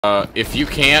If you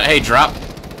can't, hey, drop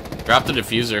the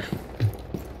diffuser.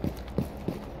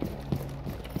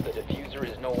 The diffuser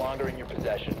is no longer in your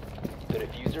possession. The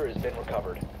diffuser has been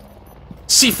recovered.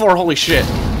 C4, holy shit.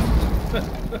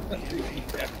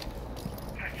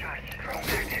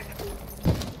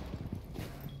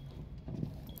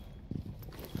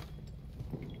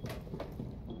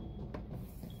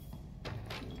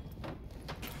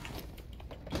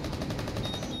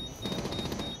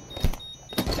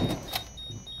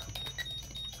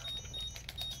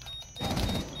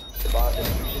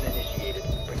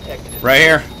 Right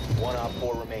here. 1 op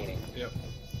 4 remaining. Yep.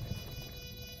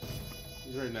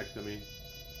 He's right next to me.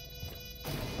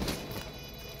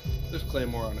 There's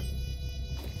Claymore on it.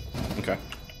 Okay.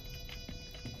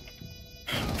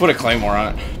 Put a Claymore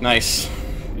on it. Nice.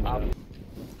 Yeah,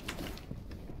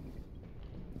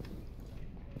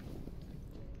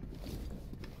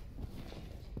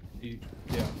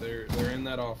 they're in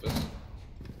that office.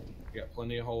 Got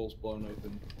plenty of holes blown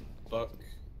open. Buck.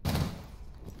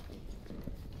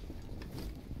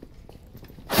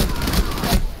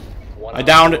 I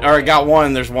downed it, or I got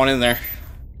one. There's one in there.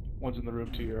 One's in the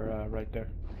room to your right there.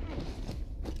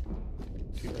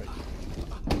 To your right.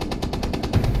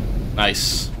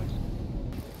 Nice.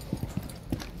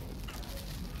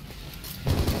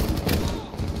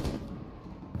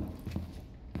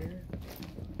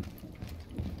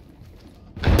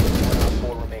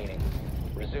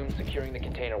 Resume securing the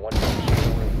container once you secure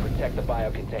the room. Protect the bio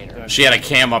container. She had a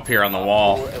cam up here on the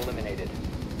wall. Eliminated.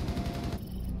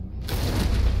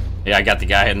 Yeah, I got the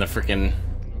guy in the freaking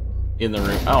in the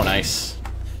room. Oh, nice.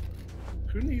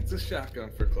 Who needs a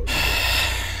shotgun for close?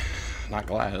 Not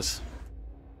glass.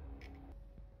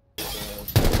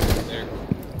 There.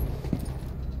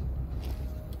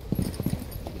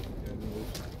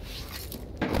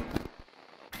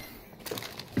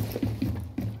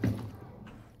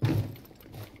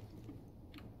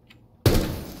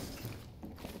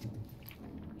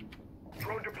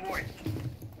 Drone deployed.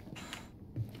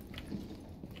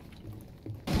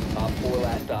 Op 4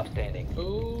 last stop standing.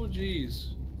 Oh,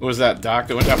 jeez. What was that, Doc?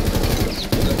 That went up.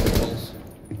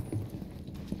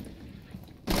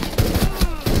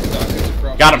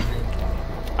 Got him.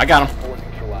 I got him.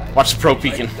 Watch the pro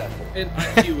peeking. And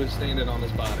IQ was standing on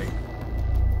his body.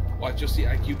 Watch, you'll see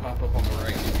IQ pop up on the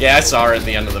right. Yeah, I saw her at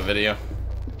the end of the video.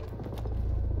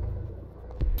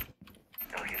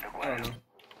 I don't know.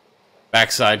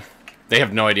 Backside. They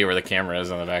have no idea where the camera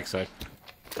is on the backside.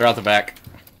 They're out the back.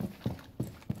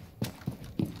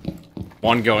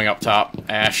 One going up top.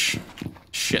 Ash.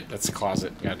 Shit, that's a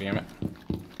closet. God damn it.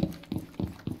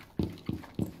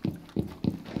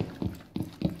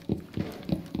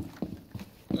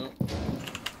 No.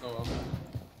 Oh well.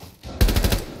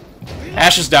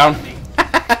 Ash is down.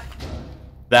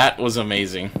 That was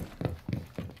amazing.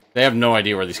 They have no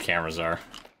idea where these cameras are.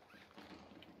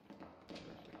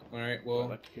 Alright,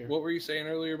 well, what were you saying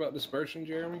earlier about dispersion,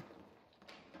 Jeremy?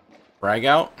 Frag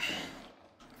out.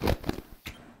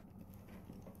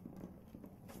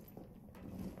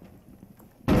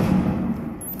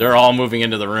 They're all moving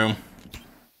into the room.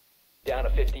 Down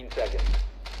to 15 seconds.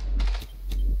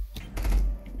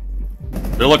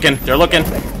 They're looking. They're looking.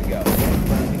 Seconds to go.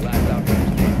 Last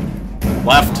operator.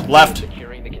 Left. Left.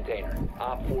 Securing the container.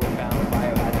 Op 4 found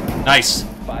biohazard. Nice.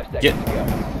 5 seconds Get. to go.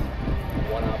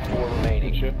 1 op 4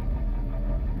 remaining. Ship.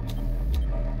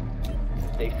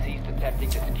 They've ceased attempting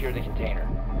to secure the container.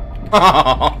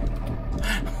 Oh,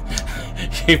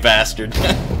 you bastard.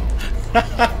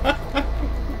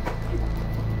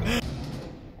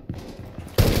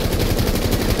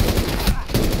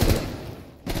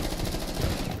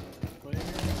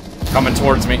 Coming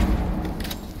towards me.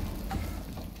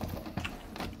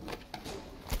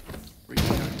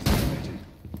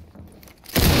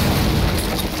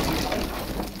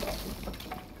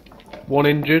 One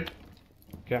injured.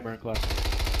 Camera and glass.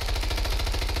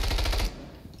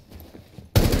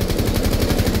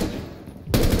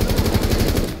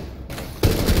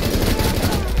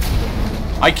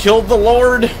 I killed the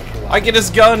Lord. I get his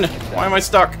gun. Why am I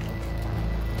stuck?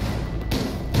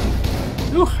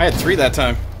 Ooh, I had 3 that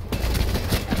time.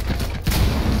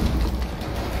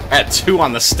 I had 2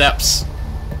 on the steps.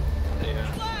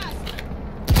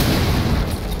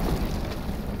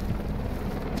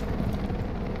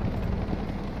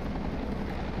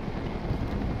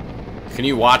 Can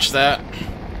you watch that?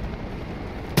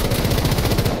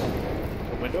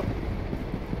 The window?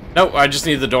 Nope, I just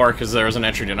need the door because there was an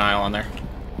entry denial on there.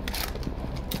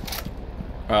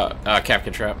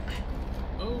 Capcan trap.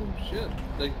 Oh shit,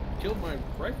 they killed my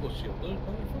rifle shield, those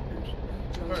motherfuckers.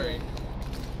 Alright.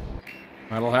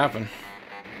 That'll happen.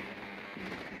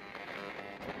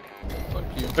 Fuck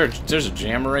you. There's a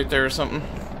jammer right there or something.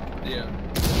 Yeah.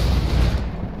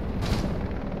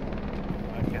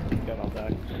 I can't think that I'll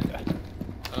die.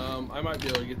 I might be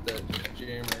able to get that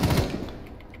jammer.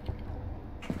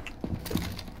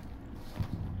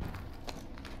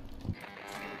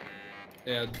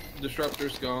 Yeah,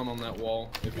 disruptor's gone on that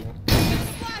wall if you want.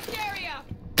 Blast area!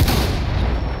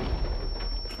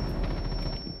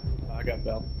 I got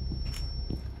Bell.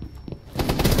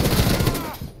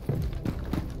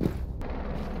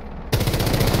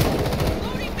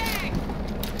 Loading bag!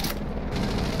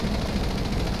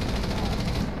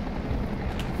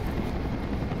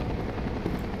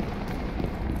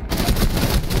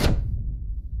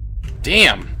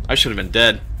 Damn! I should have been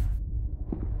dead.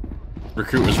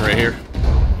 Recruit was right here.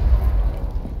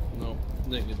 No,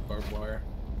 didn't get the barbed wire.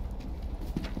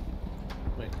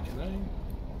 Wait, can I?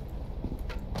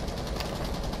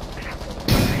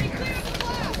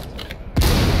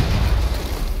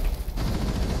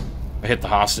 I hit the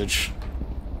hostage.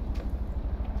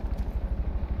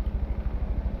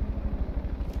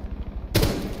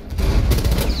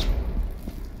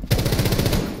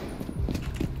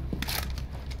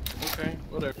 Okay,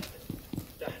 whatever.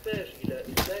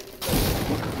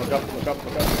 Look up, look up,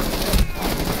 look up.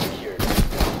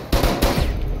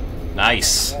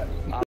 Nice.